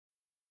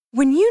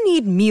When you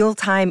need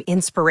mealtime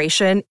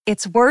inspiration,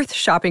 it's worth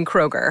shopping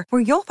Kroger,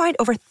 where you'll find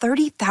over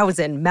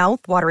 30,000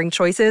 mouth-watering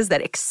choices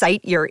that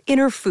excite your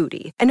inner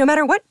foodie. And no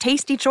matter what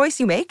tasty choice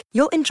you make,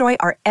 you'll enjoy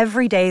our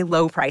everyday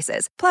low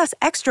prices, plus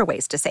extra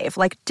ways to save,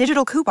 like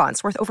digital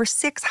coupons worth over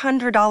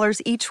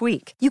 $600 each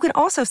week. You can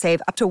also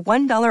save up to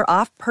 $1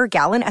 off per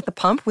gallon at the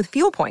pump with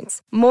fuel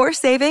points. More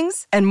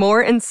savings and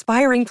more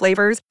inspiring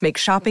flavors make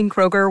shopping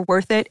Kroger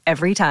worth it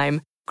every time.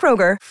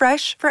 Kroger,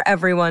 fresh for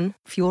everyone.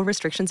 Fuel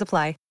restrictions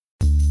apply.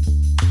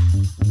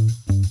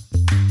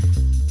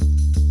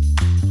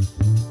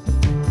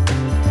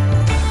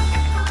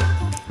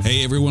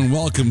 Hey everyone,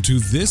 welcome to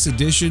this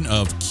edition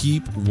of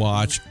Keep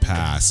Watch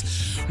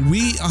Pass.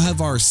 We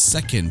have our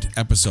second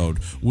episode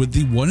with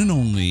the one and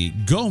only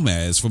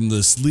Gomez from the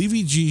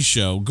Sleevy G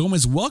Show.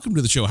 Gomez, welcome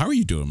to the show. How are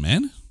you doing,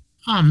 man?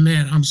 Oh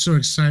man, I'm so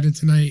excited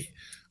tonight.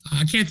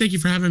 I can't thank you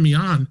for having me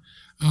on.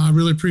 I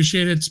really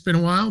appreciate it. It's been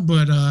a while,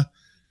 but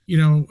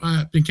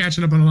I've been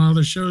catching up on a lot of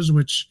the shows,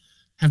 which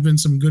have been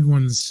some good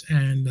ones.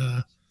 And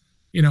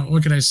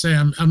what can I say?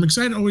 I'm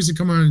excited always to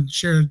come on and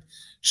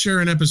share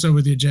an episode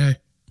with you, Jay.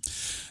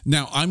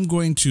 Now, I'm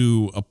going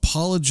to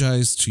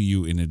apologize to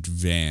you in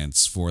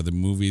advance for the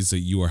movies that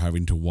you are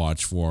having to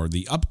watch for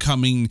the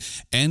upcoming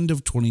end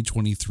of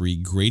 2023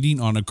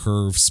 Grading on a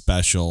Curve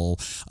special.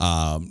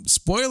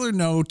 Spoiler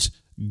note,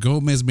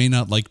 Gomez may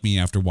not like me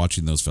after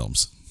watching those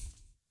films.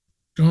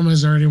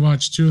 Gomez already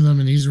watched two of them,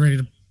 and he's ready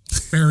to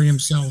bury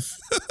himself.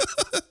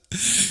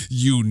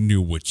 You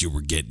knew what you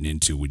were getting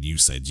into when you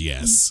said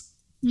yes.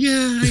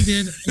 Yeah, I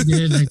did.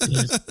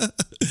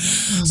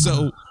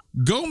 So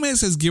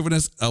Gomez has given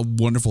us a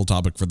wonderful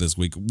topic for this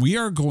week. We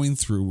are going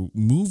through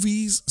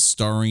movies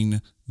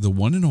starring the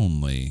one and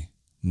only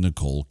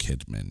Nicole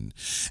Kidman.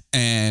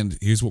 And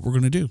here's what we're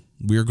going to do.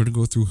 We are going to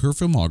go through her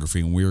filmography,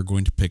 and we are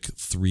going to pick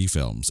 3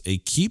 films: a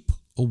keep,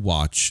 a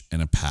watch,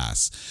 and a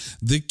pass.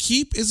 The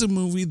Keep is a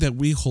movie that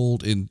we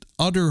hold in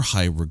utter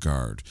high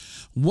regard.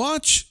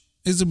 Watch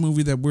is a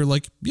movie that we're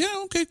like,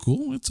 yeah, okay,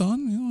 cool, it's on.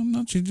 I'm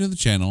not changing the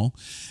channel.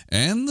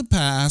 And the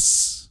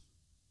pass,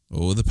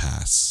 the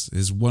pass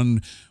is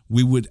one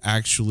we would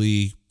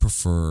actually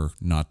prefer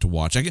not to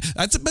watch.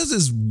 That's about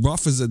as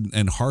rough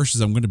and harsh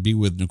as I'm going to be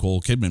with Nicole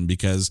Kidman,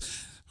 because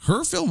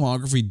her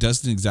filmography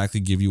doesn't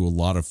exactly give you a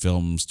lot of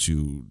films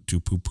to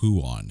poo-poo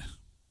on.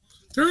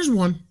 There's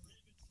one.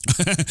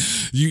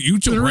 You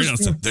took right on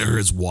stuff. There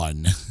is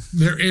one.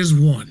 There is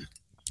one.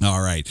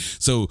 All right.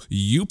 So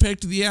you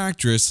picked the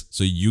actress,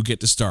 so you get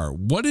to start.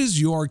 What is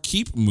your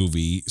Keep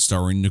movie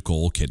starring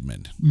Nicole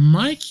Kidman?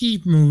 My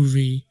Keep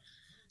movie,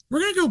 we're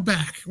going to go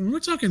back. When we're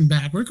talking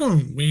back, we're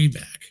going way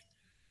back.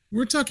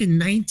 We're talking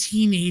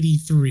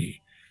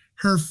 1983.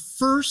 Her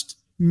first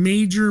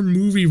major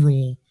movie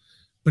role,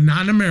 but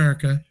not in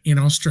America, in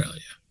Australia.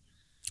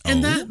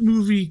 And that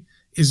movie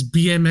is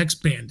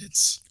BMX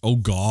Bandits. Oh,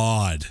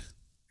 God.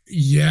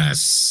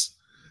 Yes.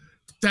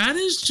 That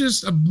is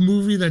just a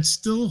movie that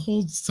still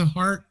holds to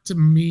heart to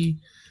me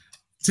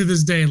to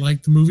this day,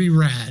 like the movie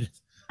Rad.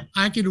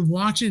 I could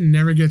watch it and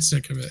never get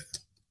sick of it.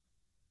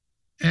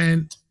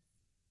 And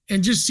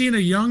just seeing a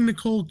young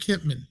Nicole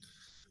Kidman,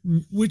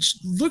 which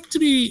looked to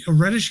be a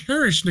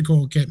reddish-hairish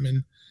Nicole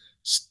Kidman,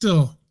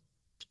 still,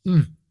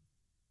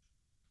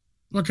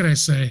 what can I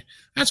say?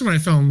 That's when I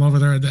fell in love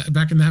with her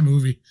back in that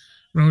movie,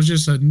 when I was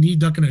just a knee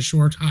duck in a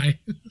short high.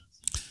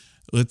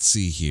 Let's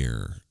see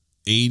here.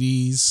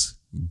 80s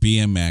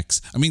BMX.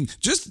 I mean,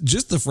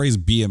 just the phrase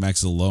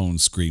BMX alone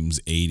screams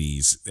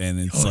 80s, and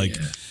it's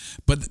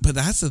but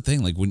that's the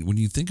thing. Like when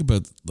you think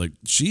about, like,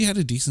 she had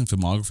a decent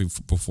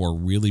filmography before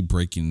really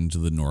breaking into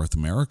the North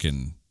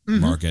American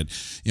market.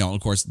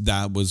 Of course,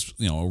 that was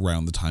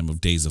around the time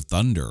of Days of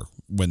Thunder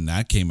when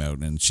that came out,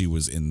 and she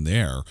was in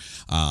there,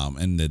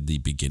 and then the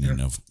beginning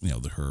of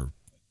her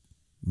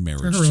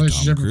marriage to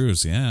Tom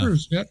Cruise.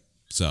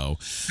 So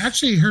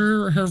actually,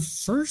 her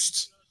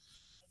first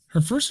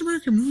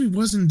American movie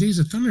wasn't Days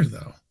of Thunder,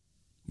 though.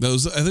 I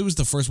think it was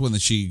the first one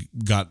that she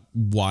got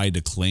wide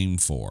acclaim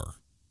for.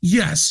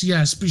 Yes.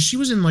 But she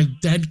was in, like,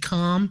 Dead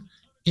Calm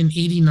in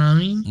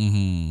 89.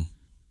 Mm-hmm.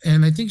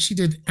 And I think she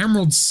did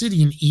Emerald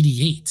City in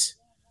 88.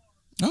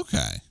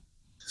 Okay.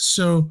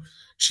 So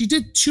she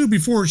did 2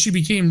 before she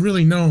became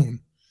really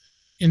known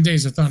in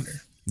Days of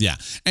Thunder. Yeah.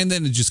 And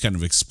then it just kind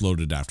of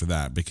exploded after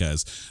that,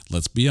 because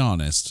let's be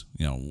honest,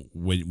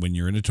 when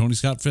you're in a Tony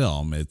Scott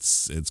film,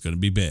 it's going to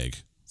be big.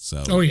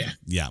 So,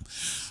 yeah.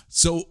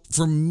 So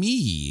for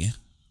me,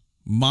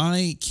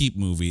 my Keep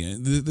movie,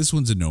 this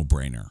one's a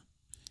no-brainer.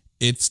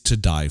 It's To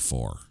Die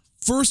For.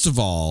 First of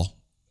all,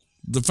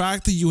 the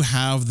fact that you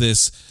have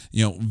this,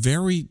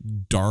 very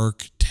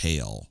dark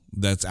tale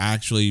that's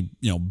actually,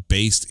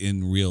 based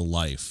in real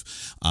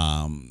life.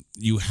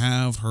 You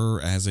have her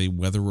as a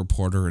weather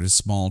reporter in a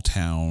small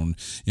town,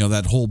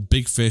 that whole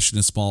big fish in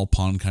a small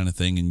pond kind of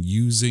thing, and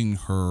using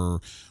her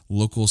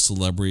local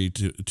celebrity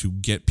to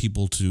get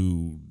people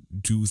to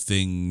do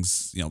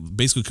things,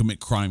 basically commit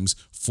crimes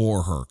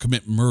for her,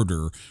 commit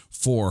murder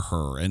for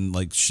her. And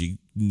like, she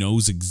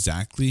knows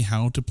exactly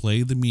how to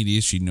play the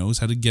media. She knows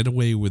how to get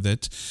away with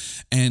it.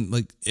 And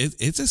like,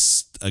 it's a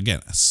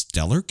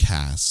stellar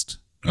cast.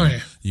 Oh,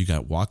 yeah. You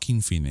got Joaquin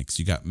Phoenix,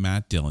 you got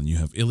Matt Dillon, you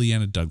have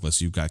Ileana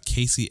Douglas, you've got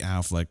Casey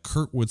Affleck,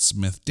 Kurtwood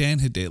Smith, Dan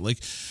Hedaya, like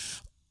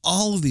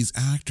all of these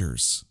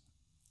actors,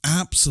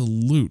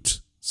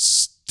 absolute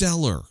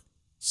stellar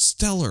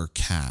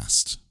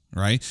cast,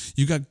 right?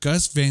 You got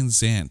Gus Van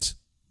Sant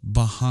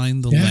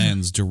behind the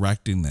lens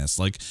directing this,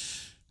 like,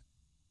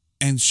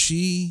 and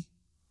she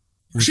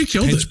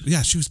killed it.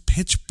 Yeah, she was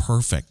pitch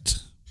perfect.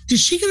 Did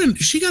she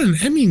got an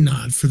Emmy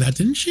nod for that,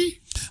 didn't she?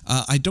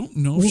 I don't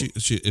know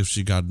if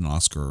she got an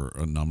Oscar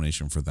or a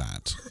nomination for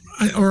that.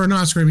 Or an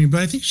Oscar, but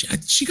I think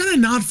she got a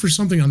nod for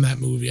something on that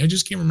movie. I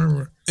just can't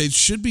remember. It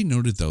should be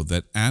noted, though,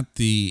 that at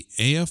the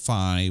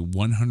AFI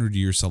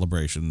 100-year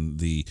celebration,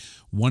 the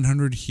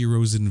 100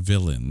 Heroes and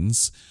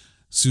Villains,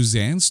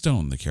 Suzanne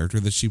Stone, the character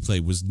that she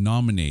played, was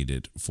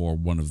nominated for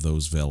one of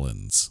those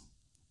villains.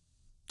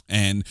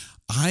 And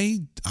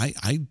I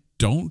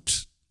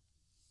don't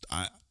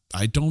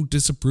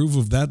disapprove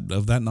of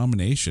that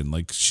nomination.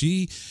 Like,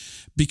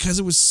 because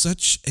it was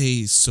such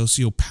a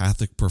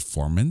sociopathic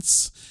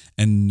performance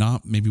and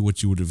not maybe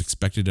what you would have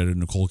expected out of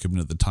Nicole Kidman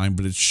at the time,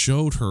 but it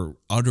showed her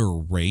utter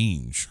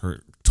range,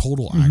 her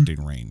total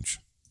acting range.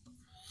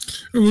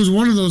 It was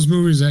one of those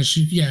movies that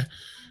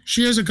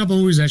she has a couple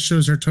of movies that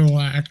shows her total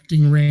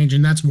acting range,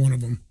 and that's one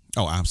of them.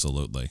 Oh,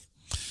 absolutely.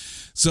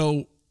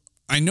 So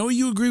I know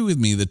you agree with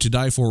me that To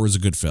Die For was a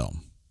good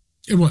film.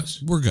 It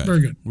was. We're good.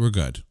 Very good. We're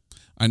good.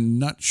 I'm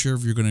not sure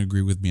if you're going to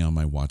agree with me on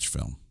my watch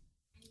film.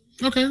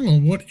 Okay, well,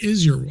 what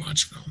is your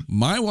watch film?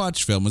 My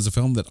watch film is a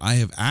film that I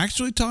have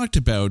actually talked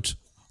about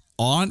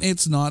on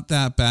It's Not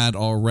That Bad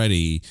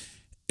already.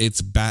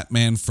 It's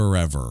Batman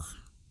Forever.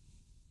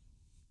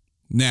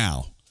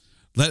 Now,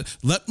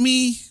 let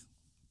me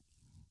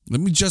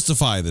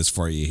justify this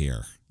for you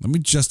here.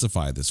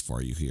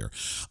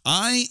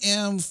 I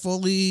am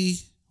fully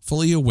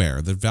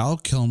aware that Val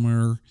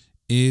Kilmer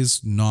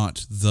is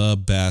not the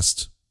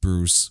best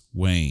Bruce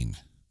Wayne.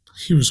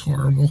 He was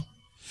horrible.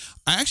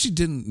 I actually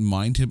didn't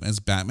mind him as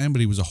Batman,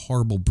 but he was a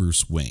horrible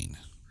Bruce Wayne.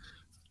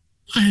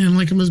 I didn't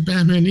like him as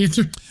Batman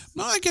either.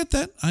 No, I get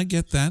that.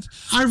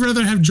 I'd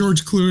rather have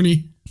George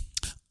Clooney.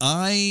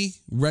 I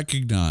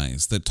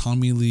recognize that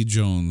Tommy Lee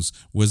Jones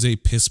was a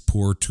piss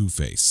poor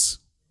Two-Face.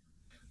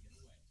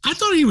 I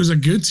thought he was a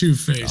good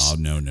Two-Face. Oh,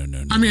 no.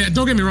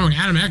 Don't get me wrong.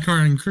 Adam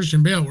Eckhart and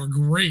Christian Bale were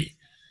great.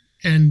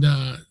 And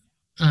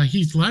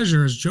Heath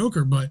Ledger as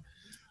Joker, but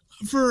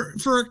for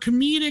a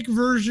comedic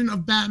version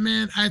of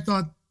Batman, I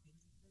thought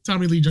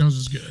Tommy Lee Jones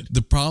was good.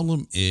 The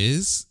problem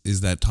is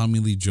that Tommy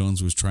Lee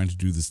Jones was trying to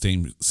do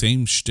the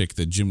same shtick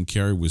that Jim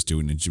Carrey was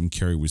doing, and Jim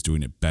Carrey was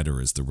doing it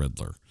better as the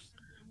Riddler.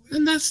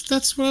 And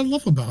that's what I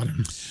love about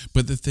him.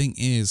 But the thing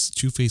is,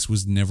 Two-Face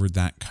was never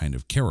that kind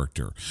of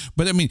character.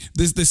 But I mean,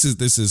 this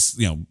is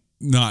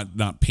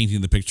not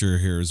painting the picture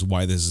here is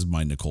why this is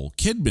my Nicole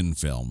Kidman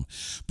film,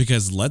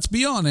 because let's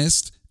be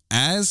honest,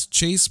 as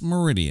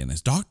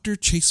Dr.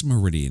 Chase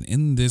Meridian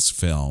in this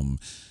film,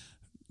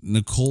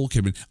 Nicole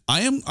Kidman,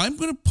 I'm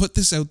going to put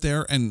this out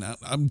there, and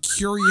I'm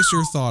curious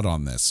your thought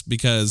on this,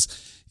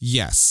 because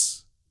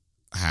yes,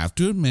 I have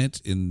to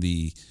admit,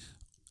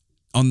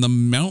 on the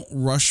Mount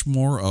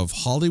Rushmore of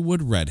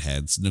Hollywood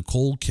redheads,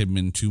 Nicole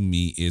Kidman to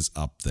me is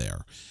up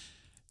there.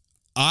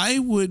 I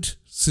would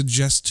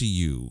suggest to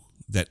you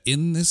that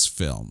in this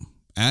film,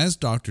 as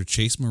Dr.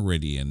 Chase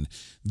Meridian,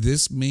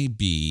 this may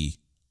be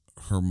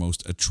her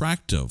most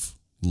attractive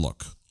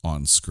look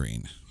on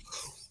screen.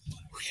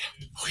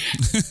 Oh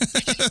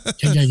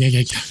yeah.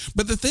 Yeah.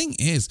 But the thing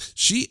is,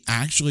 she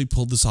actually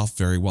pulled this off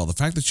very well. The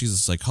fact that she's a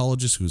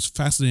psychologist who's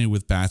fascinated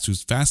with bats,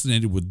 who's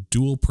fascinated with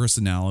dual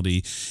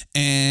personality,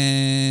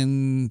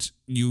 and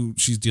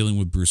she's dealing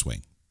with Bruce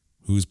Wayne,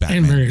 who's Batman.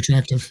 And very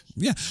attractive.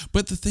 Yeah,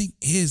 but the thing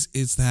is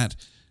that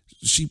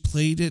she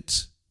played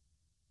it.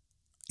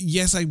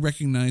 Yes, I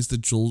recognize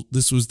that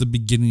this was the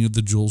beginning of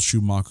the Joel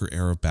Schumacher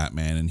era of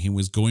Batman, and he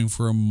was going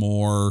for a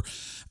more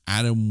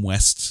Adam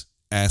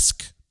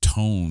West-esque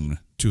tone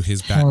to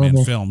his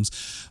Batman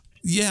films.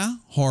 Yeah,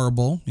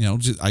 horrible.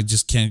 I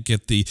just can't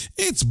get the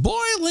 "it's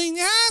boiling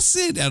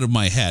acid" out of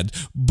my head,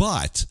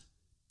 but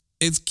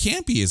it's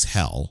campy as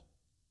hell.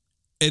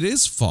 It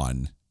is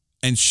fun,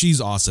 and she's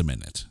awesome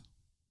in it.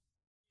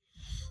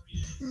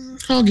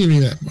 I'll give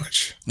you that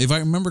much. If I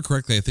remember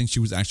correctly, I think she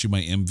was actually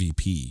my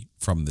MVP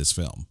from this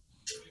film.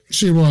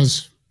 She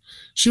was.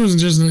 She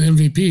wasn't just an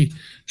MVP.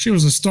 She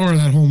was a star of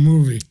that whole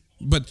movie.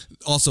 But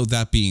also,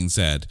 that being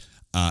said,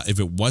 if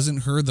it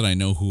wasn't her, then I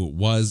know who it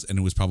was, and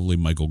it was probably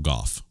Michael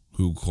Gough,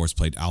 who, of course,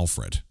 played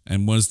Alfred,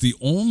 and was the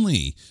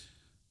only,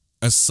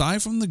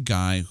 aside from the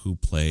guy who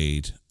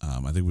played,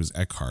 I think it was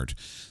Eckhart.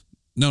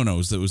 No, it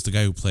was the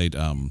guy who played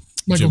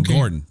Jim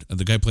Gordon.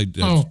 The guy played,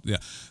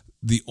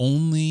 the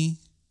only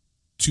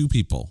two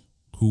people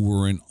who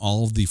were in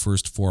all of the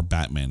first four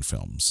Batman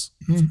films,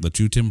 the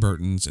two Tim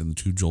Burtons and the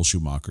two Joel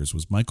Schumachers,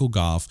 was Michael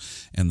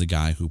Gough and the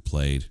guy who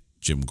played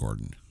Jim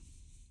Gordon?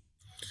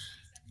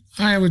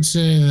 I would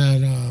say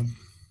that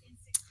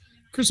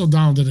Chris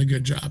O'Donnell did a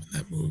good job in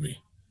that movie.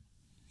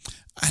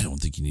 I don't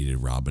think you needed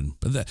Robin,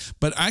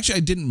 but actually, I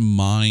didn't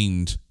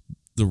mind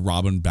the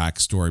Robin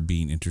backstory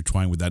being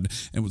intertwined with that.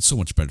 It was so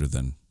much better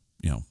than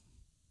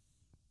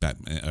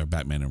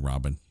Batman and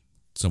Robin.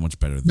 So much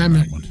better than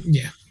that one.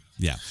 Yeah.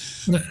 Yeah.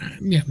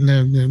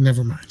 No,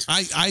 never mind.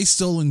 I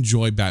still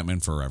enjoy Batman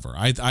Forever.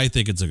 I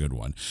think it's a good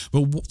one.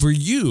 But for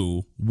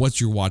you,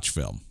 what's your watch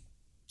film?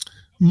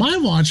 My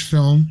watch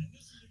film,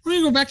 we're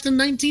going to go back to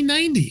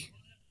 1990.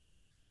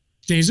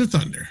 Days of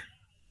Thunder.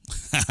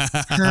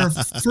 Her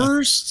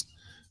first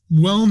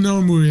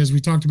well-known movie, as we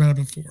talked about it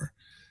before.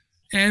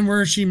 And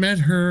where she met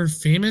her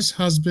famous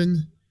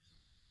husband,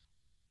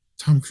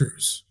 Tom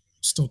Cruise.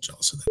 Still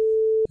jealous of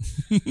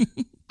that.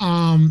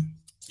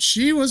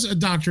 She was a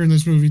doctor in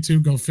this movie too.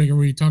 Go figure.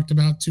 We talked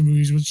about 2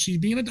 movies with she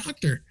being a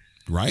doctor.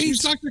 Right. She was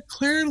Dr.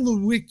 Claire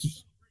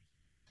Lewicki.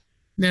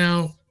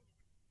 Now,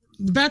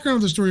 the background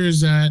of the story is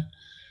that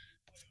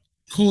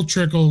Cole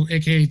Trickle,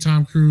 aka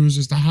Tom Cruise,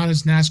 is the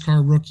hottest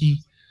NASCAR rookie,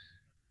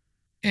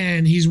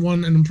 and he's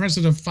won an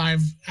impressive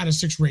 5 out of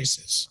 6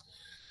 races.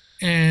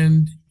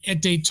 And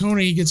at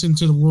Daytona, he gets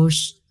into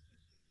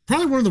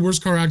probably one of the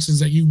worst car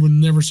accidents that you would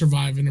never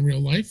survive in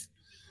real life.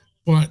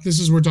 But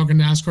we're talking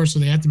NASCAR, so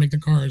they had to make the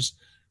cars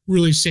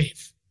really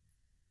safe.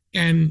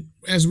 And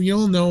as we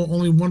all know,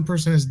 only one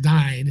person has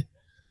died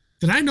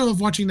that I know of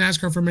watching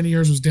NASCAR for many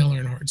years was Dale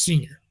Earnhardt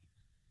Sr.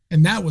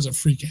 And that was a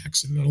freak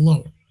accident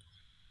alone.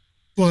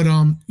 But,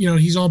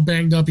 he's all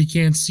banged up. He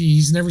can't see.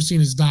 He's never seen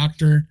his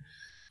doctor.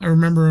 I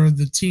remember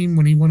the team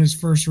when he won his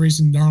first race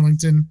in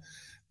Darlington,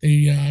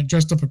 they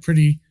dressed up a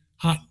pretty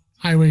hot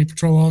highway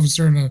patrol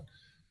officer and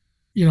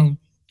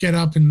get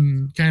up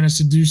and kind of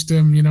seduced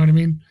him. You know what I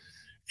mean?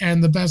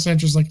 And the best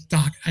answer is like,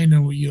 Doc, I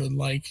know what you would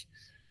like.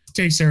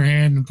 Takes her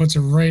hand and puts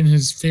her right in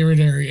his favorite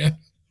area.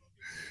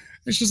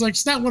 It's just like,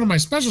 it's not one of my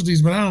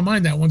specialties, but I don't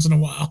mind that once in a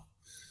while.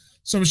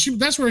 So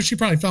that's where she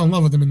probably fell in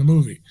love with him in the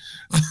movie.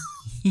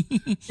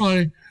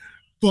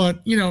 But,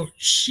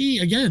 she,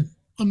 again,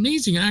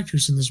 amazing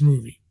actress in this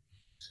movie.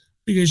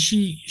 Because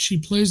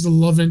she plays the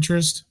love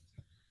interest,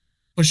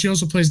 but she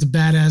also plays the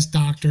badass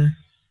doctor.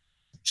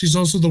 She's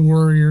also the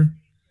warrior.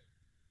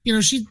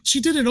 She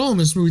did it all in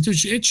this movie, too.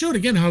 It showed,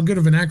 again, how good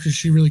of an actress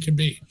she really can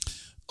be.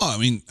 Oh, I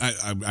mean,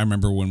 I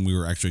remember when we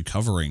were actually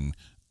covering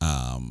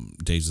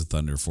Days of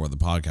Thunder for the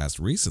podcast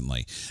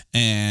recently,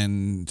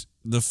 and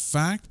the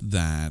fact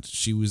that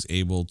she was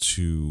able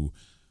to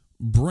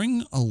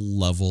bring a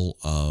level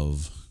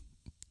of,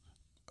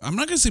 I'm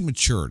not going to say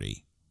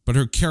maturity, but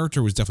her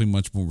character was definitely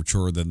much more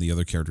mature than the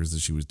other characters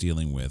that she was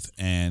dealing with.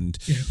 And,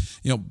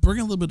 bring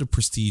a little bit of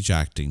prestige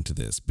acting to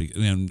this.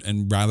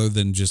 And rather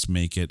than just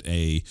make it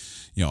a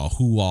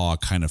hoo-ah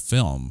kind of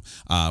film.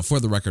 For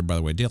the record, by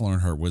the way, Dale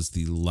Earnhardt was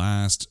the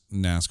last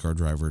NASCAR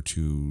driver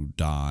to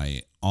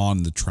die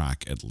on the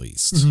track, at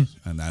least.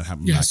 Mm-hmm. And that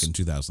happened back in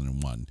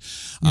 2001.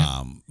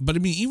 Yeah. But I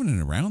mean, even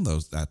in around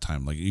that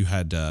time, like you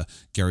had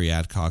Gary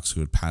Adcox,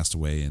 who had passed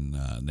away in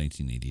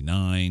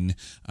 1989,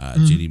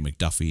 J.D.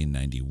 McDuffie in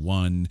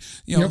 91.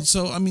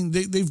 So I mean,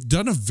 they've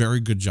done a very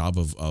good job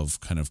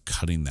of kind of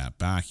cutting that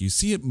back. You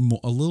see it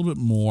a little bit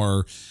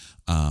more,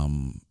 at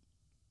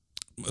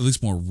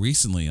least more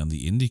recently on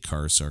the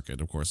IndyCar circuit.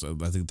 Of course,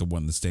 I think the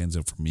one that stands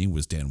out for me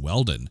was Dan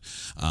Weldon.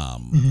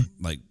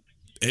 Like,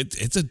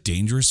 it's a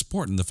dangerous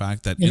sport, and the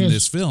fact that in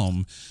this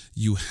film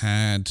you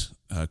had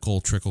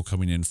Cole Trickle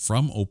coming in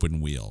from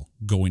open wheel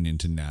going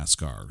into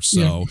NASCAR.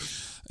 So,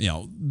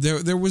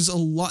 there was a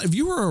lot. If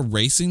you were a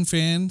racing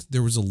fan,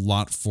 there was a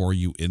lot for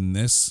you in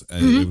this.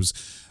 It was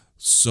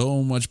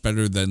so much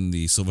better than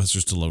the Sylvester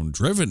Stallone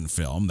driven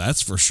film,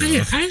 that's for sure.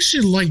 I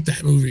actually like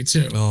that movie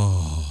too.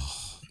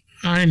 Oh,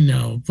 I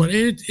know, but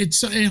it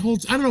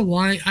holds. I don't know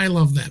why I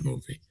love that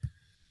movie,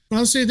 but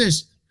I'll say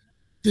this.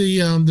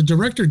 The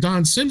director,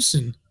 Don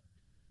Simpson,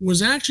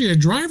 was actually a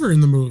driver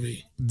in the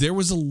movie. There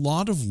was a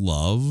lot of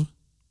love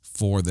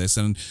for this,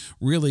 and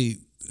really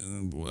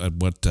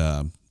what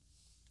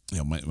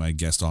my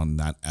guest on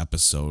that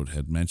episode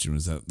had mentioned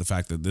was that the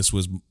fact that this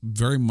was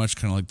very much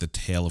kind of like the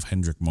tale of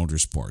Hendrick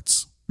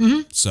Motorsports.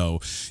 Mm-hmm.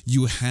 So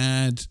you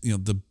had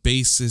the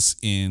basis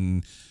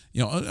in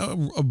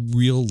a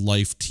real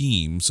life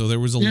team. So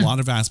there was a lot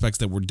of aspects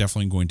that were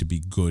definitely going to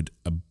be good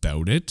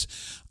about it.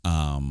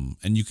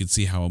 And you could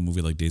see how a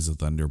movie like Days of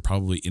Thunder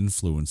probably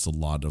influenced a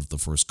lot of the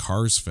first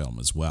Cars film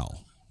as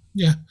well.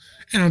 Yeah.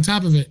 And on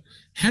top of it,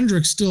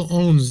 Hendrick still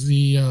owns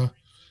the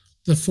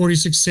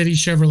 46 City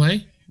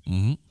Chevrolet,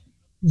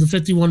 the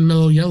 51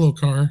 Mellow Yellow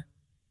car.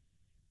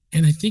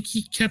 And I think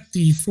he kept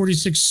the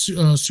 46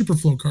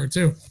 Superflow car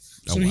too.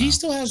 So he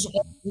still has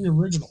all the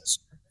originals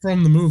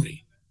from the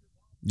movie.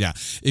 Yeah.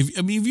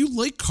 If you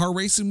like car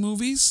racing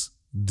movies,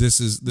 this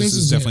is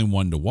definitely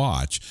one to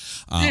watch.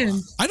 I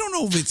don't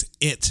know if it's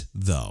it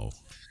though.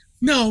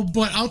 No,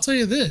 but I'll tell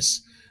you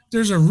this.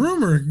 There's a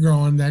rumor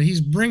going that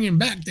he's bringing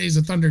back Days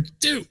of Thunder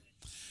 2.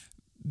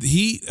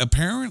 He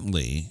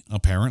apparently,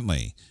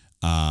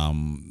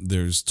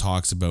 there's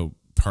talks about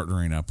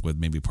partnering up with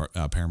maybe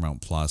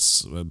Paramount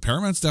Plus.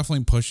 Paramount's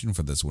definitely pushing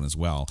for this one as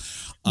well.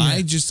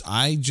 Yeah.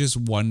 I just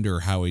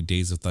wonder how a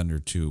Days of Thunder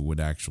 2 would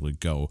actually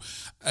go.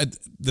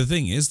 The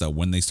thing is, though,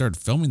 when they started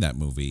filming that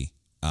movie,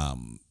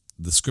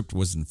 the script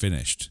wasn't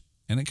finished,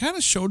 and it kind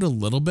of showed a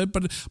little bit.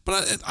 But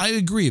I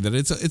agree that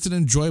it's an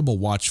enjoyable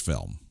watch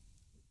film.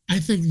 I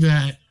think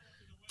that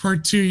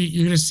part 2,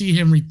 you're going to see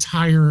him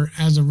retire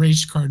as a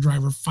race car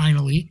driver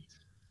finally.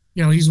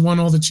 You know, he's won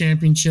all the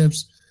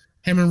championships.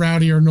 Him and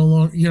Rowdy are no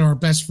longer, are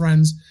best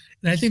friends.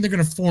 And I think they're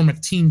going to form a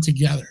team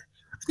together.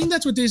 I think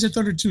that's what Days of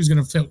Thunder 2 is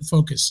going to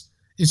focus,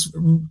 is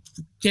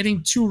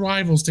getting 2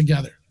 rivals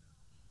together.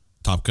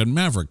 Top Gun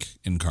Maverick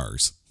in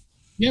cars.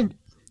 Yeah.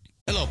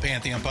 Hello,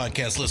 Pantheon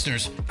podcast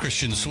listeners.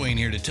 Christian Swain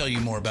here to tell you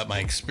more about my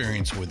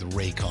experience with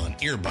Raycon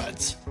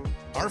earbuds.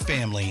 Our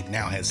family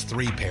now has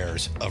 3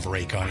 pairs of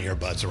Raycon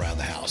earbuds around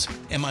the house,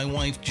 and my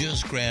wife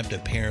just grabbed a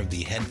pair of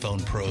the Headphone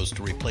Pros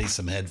to replace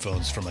some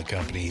headphones from a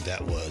company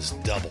that was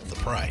double the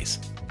price.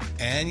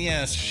 And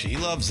yes, she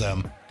loves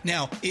them.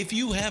 Now, if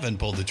you haven't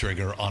pulled the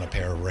trigger on a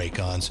pair of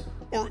Raycons,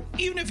 or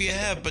even if you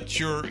have, but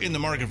you're in the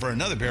market for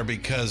another pair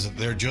because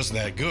they're just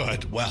that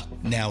good, well,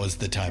 now is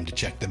the time to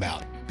check them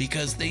out,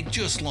 because they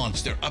just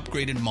launched their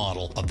upgraded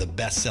model of the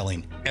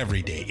best-selling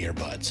everyday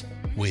earbuds.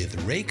 With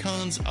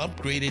Raycon's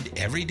upgraded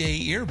everyday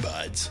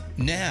earbuds,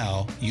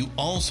 now you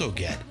also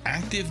get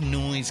active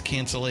noise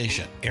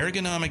cancellation,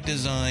 ergonomic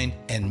design,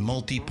 and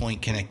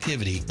multi-point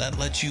connectivity that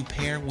lets you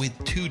pair with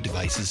 2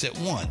 devices at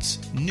once.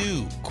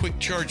 New quick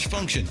charge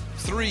function,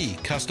 3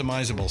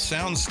 customizable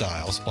sound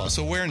styles, plus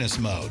awareness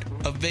mode.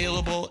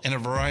 Available in a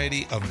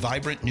variety of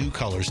vibrant new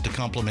colors to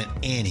complement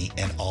any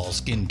and all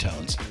skin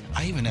tones.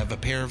 I even have a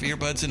pair of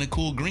earbuds in a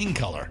cool green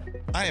color.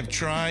 I have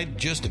tried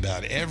just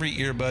about every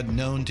earbud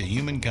known to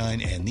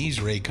humankind, and these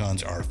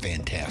Raycons are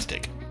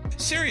fantastic.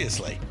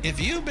 Seriously,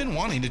 if you've been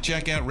wanting to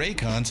check out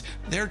Raycons,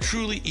 there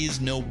truly is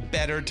no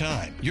better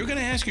time. You're going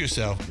to ask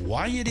yourself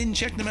why you didn't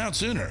check them out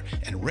sooner,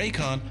 and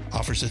Raycon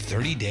offers a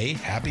 30-day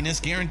happiness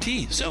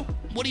guarantee. So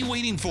what are you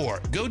waiting for?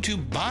 Go to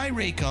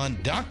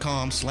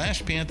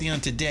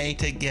buyraycon.com/Pantheon today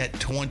to get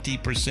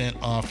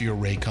 20% off your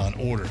Raycon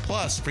order,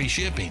 plus free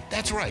shipping.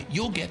 That's right,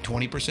 you'll get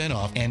 20%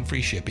 off and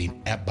free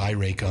shipping at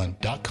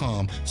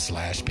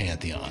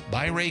buyraycon.com/Pantheon.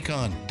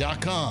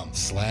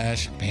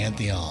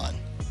 buyraycon.com/Pantheon.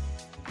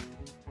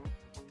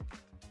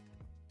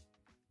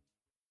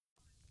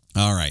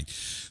 All right.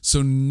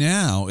 So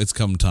now it's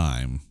come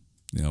time,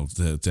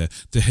 to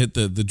hit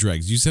the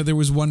dregs. You said there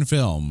was one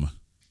film.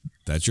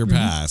 That's your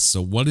pass.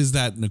 So what is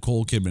that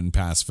Nicole Kidman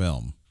pass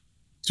film?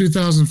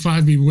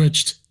 2005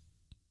 Bewitched.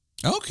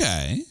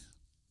 Okay.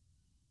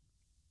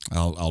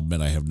 I'll admit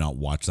I have not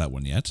watched that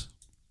one yet.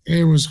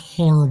 It was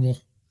horrible.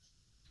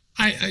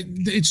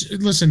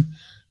 Listen,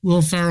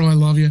 Will Ferrell, I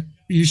love you.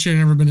 You should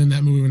have never been in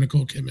that movie with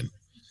Nicole Kidman.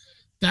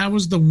 That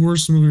was the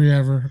worst movie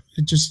ever.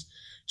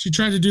 She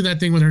tried to do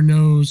that thing with her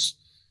nose,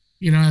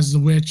 as the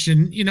witch.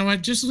 And you know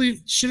what?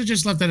 Should have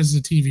just left that as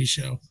a TV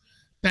show.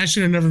 That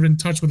should have never been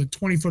touched with a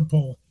 20-foot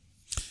pole.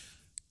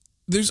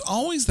 There's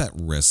always that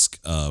risk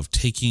of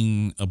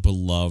taking a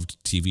beloved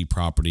TV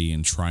property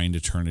and trying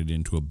to turn it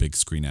into a big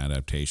screen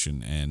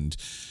adaptation. And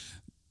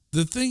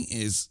the thing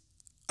is,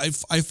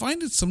 I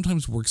find it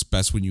sometimes works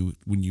best when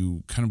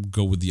you kind of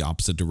go with the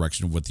opposite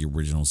direction of what the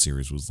original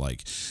series was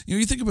like.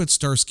 You think about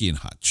Starsky and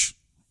Hutch,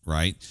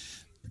 right?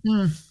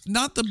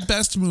 Not the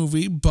best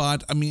movie,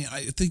 but I mean,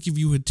 I think if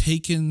you had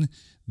taken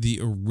the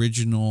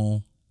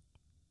original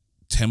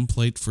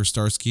template for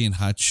Starsky and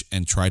Hutch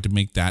and tried to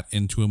make that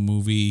into a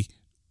movie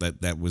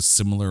that was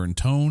similar in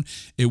tone,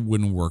 it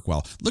wouldn't work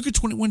well. Look at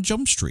 21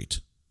 Jump Street.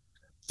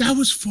 That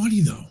was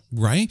funny though,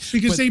 right?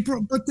 Because they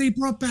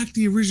brought back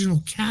the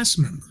original cast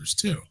members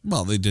too.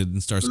 Well, they did in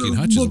Starsky and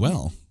Hutch as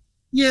well.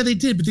 Yeah, they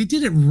did, but they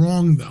did it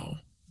wrong though.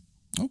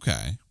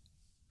 Okay.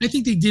 I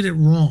think they did it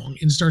wrong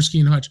in Starsky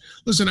and Hutch.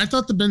 Listen, I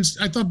thought Ben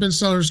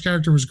Stiller's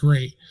character was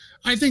great.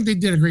 I think they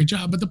did a great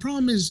job, but the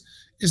problem is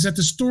that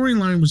the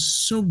storyline was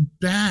so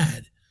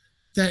bad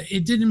that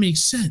it didn't make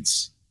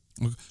sense.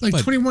 Like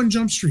 21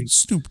 Jump Street.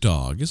 Snoop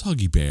Dogg is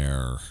Huggy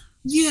Bear.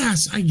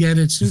 Yes, I get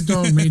it. Snoop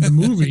Dogg made the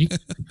movie.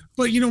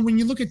 But, when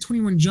you look at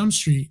 21 Jump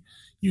Street,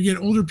 you get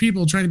older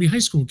people trying to be high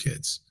school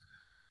kids.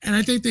 And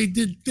I think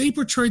they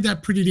portrayed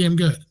that pretty damn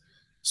good,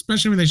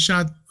 especially when they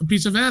shot a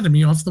piece of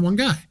anatomy off the one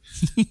guy.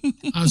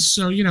 I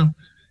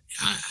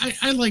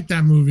like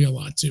that movie a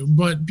lot too.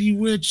 But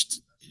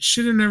Bewitched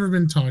should have never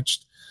been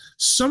touched.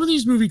 Some of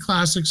these movie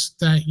classics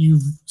that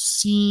you've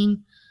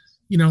seen,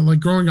 like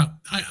growing up,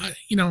 I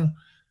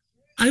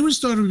always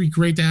thought it would be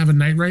great to have a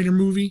Knight Rider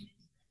movie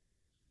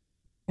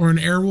or an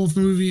Airwolf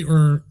movie,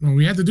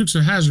 we had the Dukes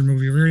of Hazzard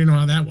movie. We already know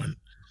how that went.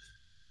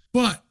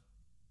 But,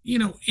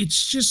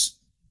 it's just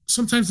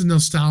sometimes the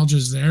nostalgia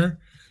is there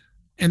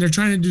and they're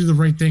trying to do the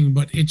right thing,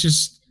 but it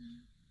just,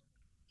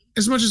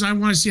 as much as I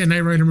want to see a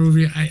Knight Rider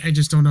movie, I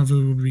just don't know if it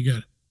would be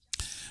good.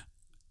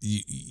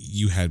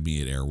 You had me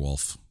at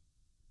Airwolf.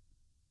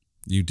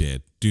 You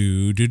did.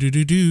 Do do do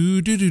do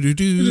do do do do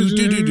do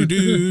do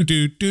do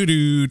do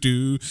do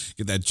do.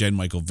 Get that Jen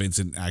Michael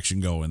Vincent action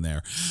going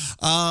there.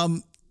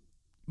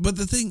 But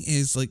the thing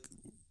is, like,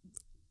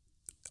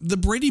 the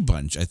Brady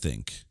Bunch, I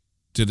think,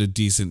 did a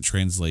decent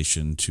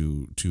translation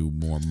to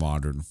more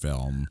modern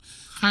film.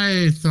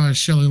 I thought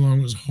Shelley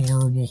Long was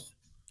horrible.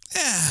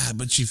 Yeah,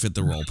 but she fit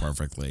the role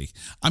perfectly.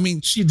 I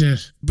mean, She did.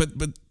 but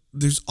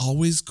there's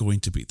always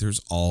going to be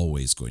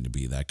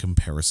that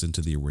comparison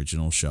to the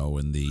original show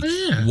and the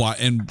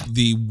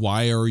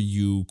why are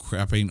you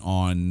crapping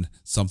on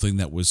something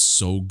that was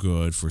so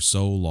good for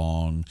so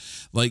long?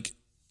 Like,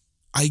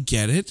 I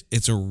get it.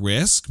 It's a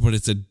risk, but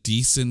it's a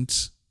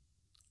decent.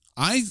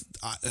 I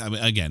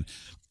mean, again,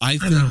 I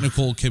think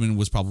Nicole Kidman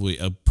was probably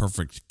a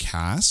perfect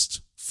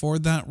cast for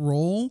that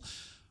role,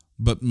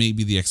 but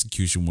maybe the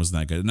execution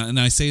wasn't that good. And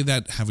I say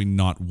that having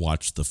not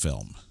watched the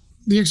film.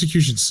 The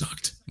execution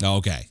sucked.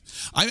 Okay.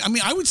 I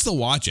mean, I would still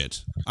watch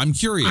it. I'm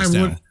curious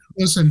now.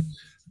 Listen,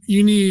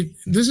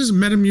 this is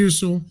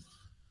Metamucil,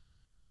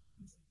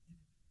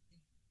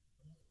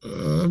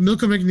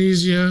 milk of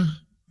magnesia,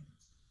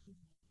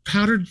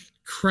 powdered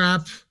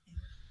crap,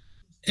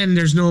 and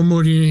there's no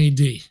Imodium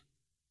AD.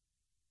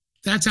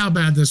 That's how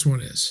bad this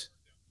one is.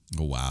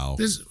 Oh, wow.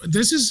 This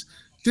is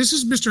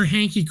Mr.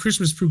 Hanky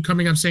Christmas Fruit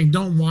coming up saying,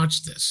 "Don't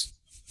watch this."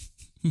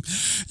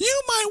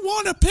 You might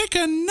want to pick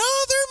another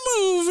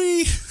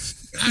movie.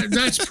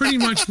 That's pretty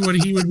much what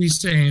he would be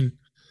saying.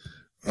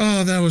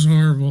 Oh, that was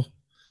horrible.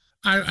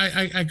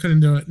 I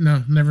couldn't do it.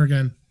 No, never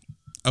again.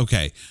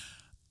 Okay.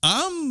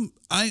 I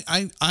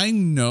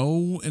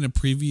know in a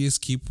previous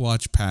Keep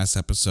Watch Pass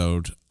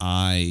episode,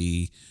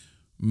 I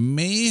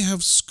may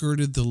have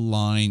skirted the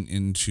line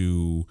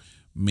into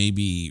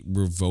maybe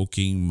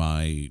revoking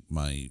my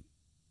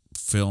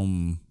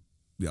film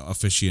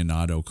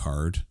aficionado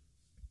card.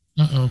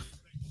 Uh-oh.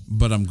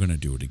 But I'm going to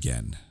do it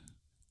again.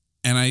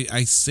 And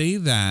I say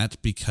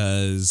that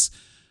because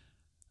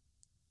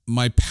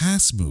my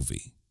past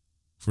movie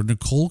for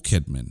Nicole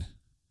Kidman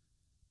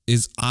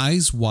is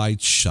Eyes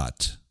Wide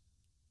Shut.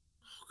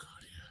 Oh,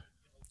 God, yeah.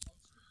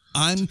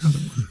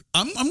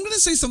 I'm going to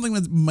say something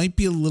that might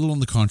be a little on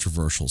the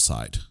controversial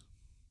side.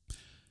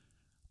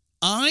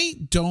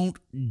 I don't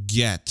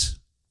get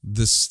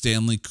the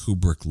Stanley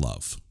Kubrick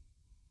love.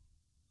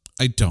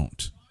 I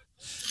don't.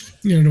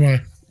 Neither do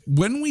I.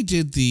 When we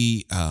did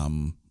the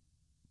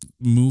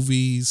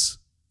movies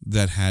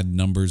that had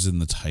numbers in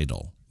the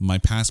title, my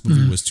past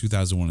movie was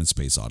 2001: A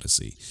Space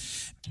Odyssey.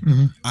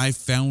 Mm-hmm. I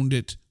found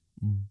it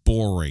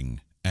boring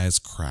as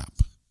crap.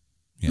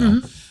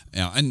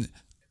 And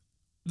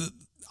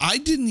I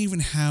didn't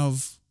even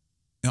have.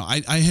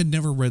 I had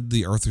never read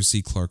the Arthur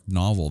C. Clarke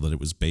novel that it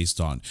was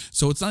based on,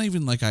 so it's not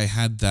even like I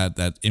had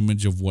that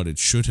image of what it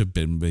should have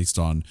been based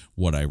on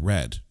what I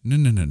read.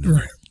 No.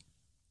 Right.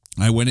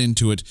 I went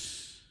into it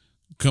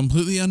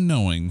completely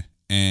unknowing,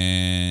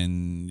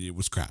 and it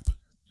was crap.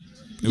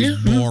 It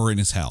was boring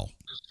as hell.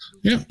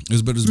 Yeah. It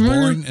was about as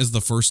boring as the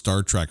first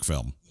Star Trek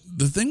film.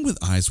 The thing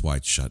with Eyes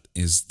Wide Shut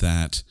is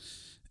that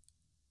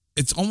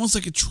it's almost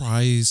like it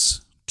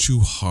tries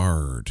too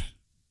hard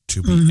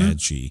to be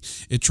edgy.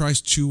 It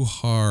tries too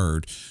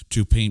hard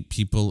to paint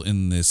people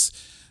in this,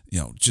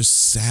 just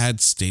sad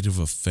state of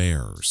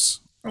affairs.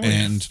 Oh,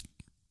 and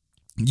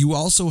you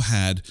also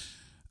had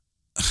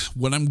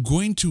what I'm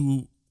going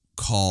to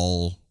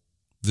call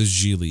the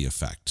Gigli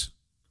effect,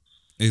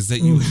 is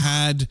that you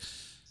had,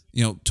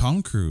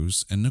 Tom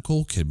Cruise and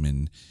Nicole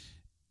Kidman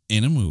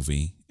in a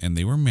movie, and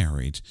they were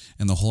married,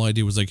 and the whole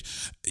idea was like,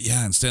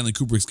 and Stanley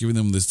Kubrick's giving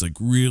them this like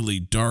really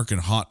dark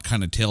and hot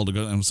kind of tale to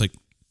go, and I was like,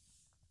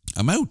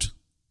 I'm out.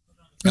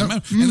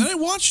 And then I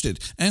watched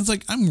it, and it's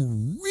like,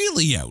 I'm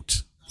really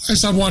out. I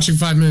stopped watching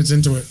 5 minutes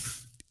into it.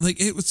 Like,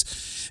 it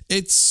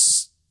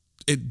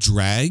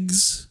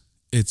drags,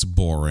 it's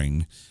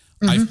boring.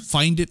 I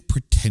find it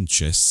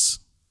pretentious.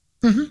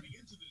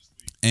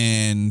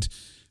 And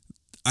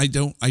I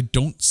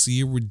don't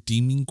see a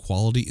redeeming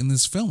quality in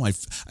this film.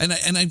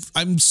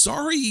 I'm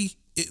sorry,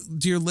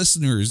 dear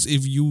listeners,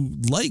 if you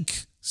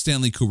like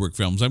Stanley Kubrick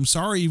films. I'm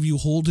sorry if you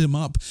hold him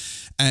up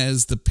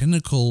as the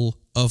pinnacle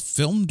of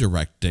film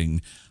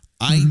directing.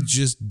 I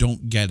just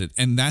don't get it,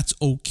 and that's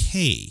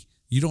okay.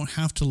 You don't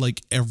have to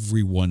like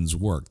everyone's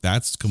work.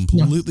 That's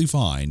completely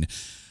fine.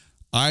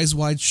 Eyes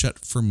Wide Shut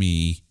for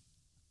me,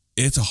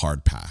 it's a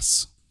hard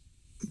pass.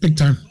 Big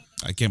time.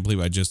 I can't believe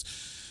I just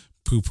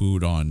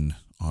poo-pooed on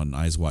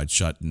Eyes Wide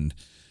Shut. And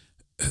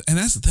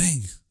that's the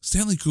thing.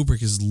 Stanley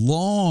Kubrick is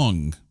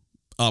long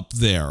up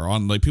there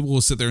on, like, people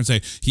will sit there and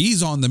say,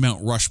 he's on the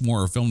Mount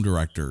Rushmore of film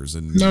directors.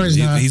 And no, he's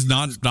not. He's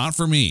not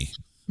for me.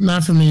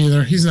 Not for me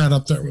either. He's not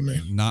up there with me.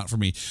 Not for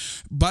me.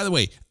 By the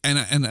way, and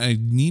I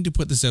need to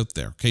put this out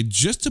there, okay?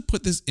 Just to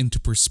put this into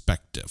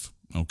perspective,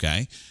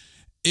 okay?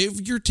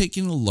 If you're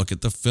taking a look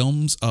at the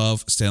films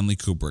of Stanley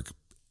Kubrick,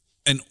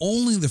 and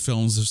only the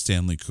films of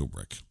Stanley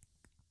Kubrick,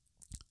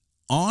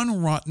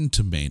 on Rotten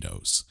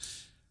Tomatoes,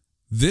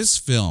 this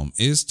film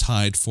is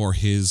tied for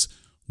his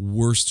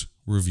worst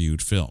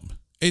reviewed film.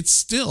 It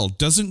still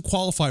doesn't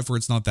qualify for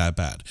It's Not That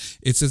Bad.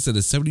 It sits at a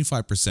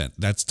 75%.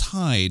 That's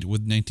tied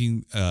with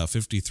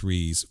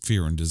 1953's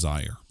Fear and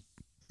Desire.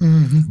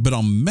 But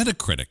on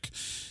Metacritic,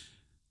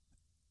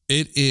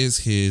 it is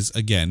his,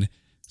 again,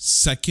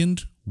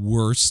 second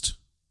worst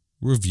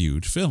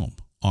reviewed film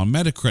on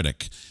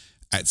Metacritic,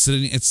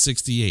 sitting at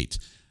 68.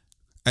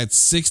 At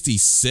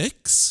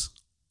 66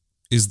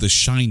 is The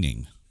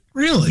Shining.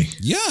 Really?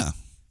 Yeah.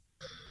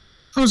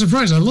 I was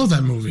surprised. I love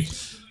that movie.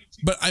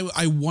 But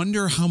I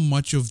wonder how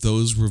much of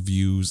those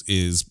reviews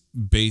is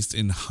based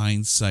in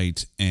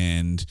hindsight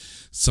and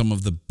some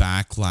of the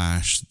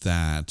backlash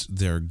that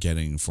they're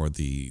getting for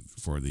the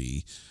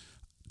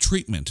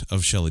treatment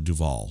of Shelley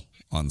Duvall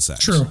on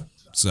set. True.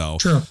 So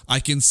True. I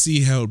can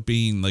see how it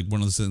being like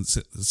one of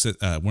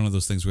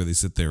those things where they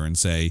sit there and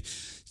say,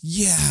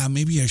 yeah,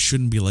 maybe I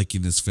shouldn't be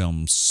liking this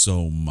film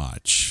so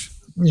much.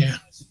 Yeah,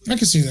 I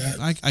can see that.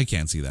 I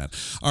can't see that.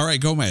 All right,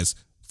 Gomez.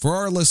 For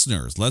our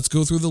listeners, let's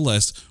go through the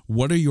list.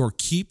 What are your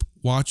keep,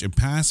 watch, and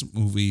pass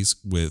movies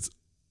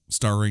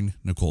starring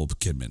Nicole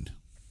Kidman?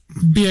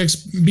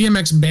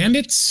 BMX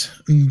Bandits,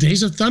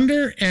 Days of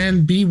Thunder,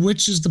 and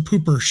Bewitches the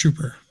Pooper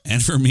Shooper.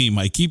 And for me,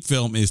 my keep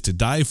film is To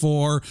Die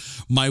For.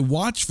 My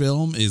watch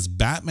film is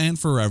Batman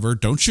Forever.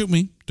 Don't shoot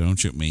me. Don't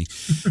shoot me.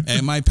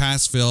 And my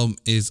pass film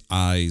is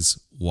Eyes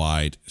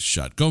Wide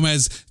Shut.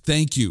 Gomez,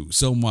 thank you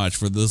so much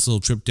for this little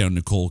trip down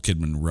Nicole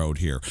Kidman Road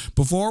here.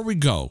 Before we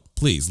go,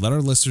 please let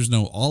our listeners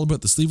know all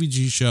about the Sleevy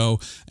G Show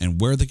and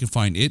where they can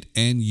find it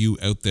and you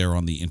out there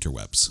on the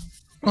interwebs.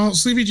 Well,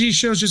 Sleevy G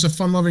Show is just a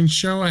fun-loving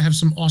show. I have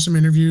some awesome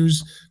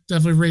interviews.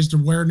 Definitely raised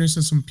awareness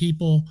in some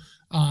people.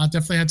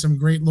 Definitely had some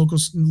great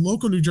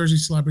local New Jersey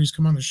celebrities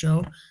come on the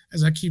show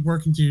as I keep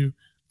working to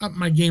up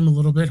my game a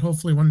little bit,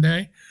 hopefully one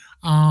day.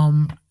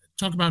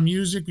 Talk about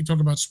music. We talk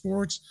about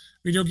sports,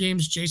 video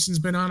games. Jason's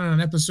been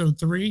on episode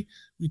 3.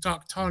 We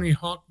talk Tony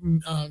Hawk,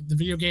 the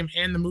video game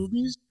and the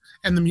movies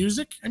and the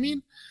music.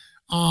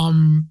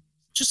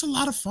 Just a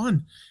lot of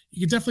fun.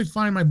 You can definitely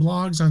find my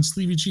blogs on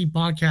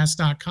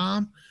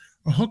sleevycheapodcast.com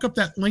or hook up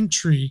that link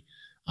tree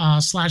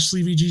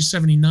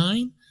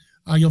 /SleevyG79.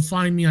 You'll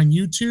find me on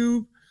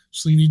YouTube,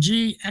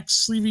 SleevyG,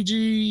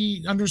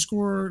 @SleevyG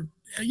 _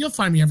 You'll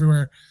find me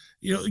everywhere.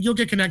 You'll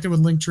get connected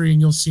with Linktree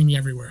and you'll see me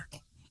everywhere.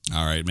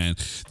 All right, man.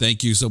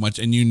 Thank you so much.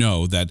 And you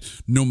know that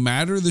no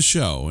matter the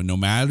show and no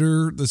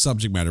matter the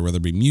subject matter, whether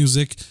it be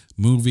music,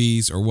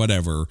 movies, or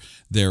whatever,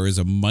 there is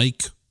a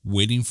mic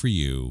waiting for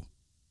you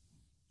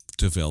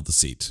to fill the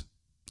seat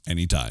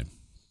anytime.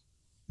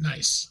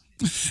 Nice.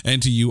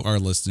 And to you, our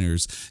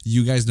listeners,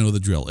 you guys know the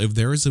drill. If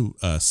there is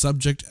a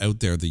subject out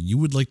there that you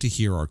would like to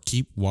hear our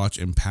keep, watch,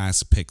 and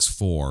pass picks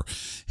for,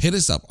 hit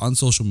us up on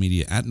social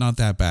media at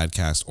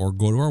NotThatBadCast or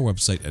go to our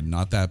website at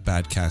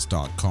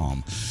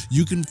NotThatBadCast.com.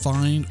 You can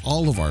find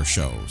all of our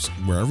shows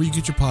wherever you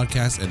get your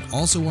podcasts and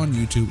also on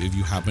YouTube if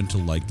you happen to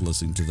like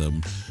listening to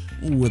them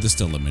with a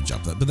still image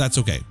up there. But that's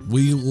okay.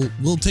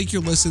 We'll take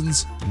your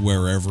listens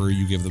wherever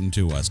you give them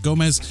to us.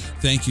 Gomez,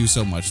 thank you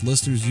so much.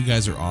 Listeners, you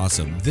guys are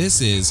awesome. This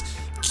is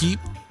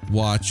Keep,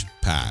 Watch,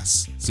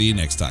 Pass. See you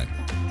next time.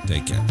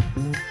 Take care.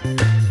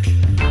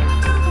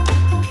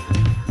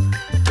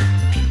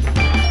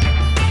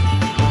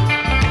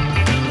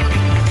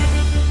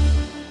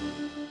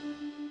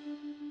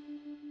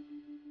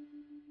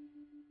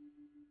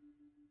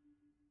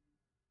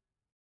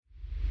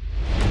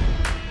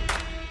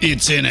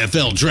 It's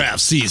NFL draft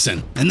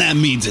season, and that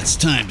means it's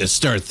time to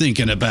start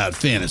thinking about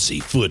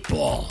fantasy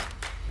football.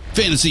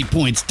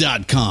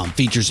 FantasyPoints.com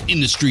features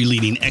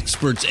industry-leading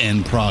experts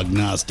and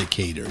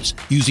prognosticators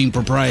using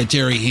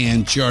proprietary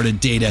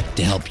hand-charted data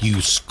to help you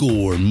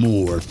score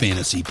more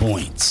fantasy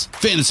points.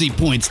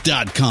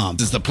 FantasyPoints.com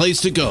is the place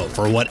to go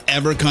for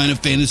whatever kind of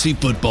fantasy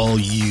football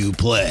you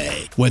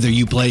play. Whether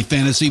you play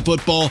fantasy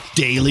football,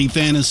 daily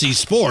fantasy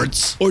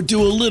sports, or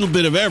do a little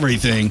bit of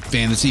everything,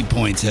 Fantasy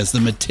Points has the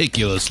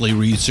meticulously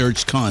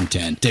researched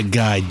content to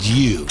guide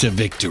you to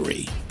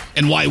victory.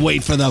 And why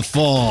wait for the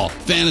fall?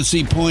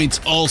 Fantasy Points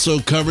also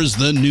covers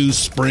the new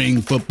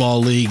spring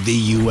football league,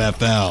 the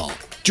UFL.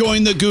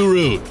 Join the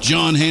guru,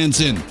 John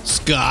Hansen,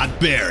 Scott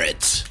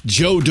Barrett,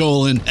 Joe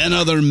Dolan, and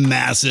other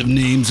massive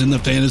names in the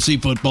fantasy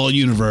football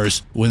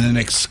universe with an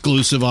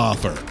exclusive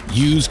offer.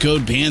 Use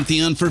code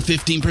Pantheon for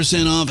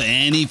 15% off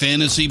any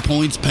Fantasy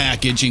Points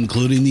package,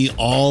 including the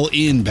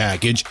all-in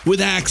package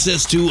with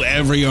access to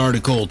every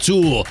article,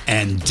 tool,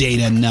 and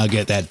data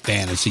nugget that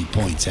Fantasy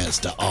Points has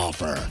to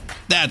offer.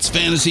 That's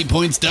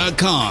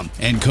FantasyPoints.com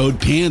and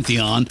code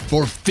Pantheon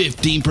for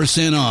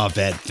 15% off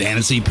at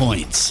Fantasy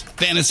Points.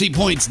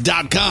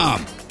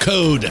 FantasyPoints.com,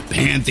 code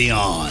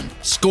Pantheon.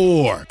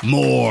 Score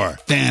more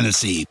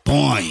fantasy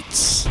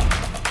points.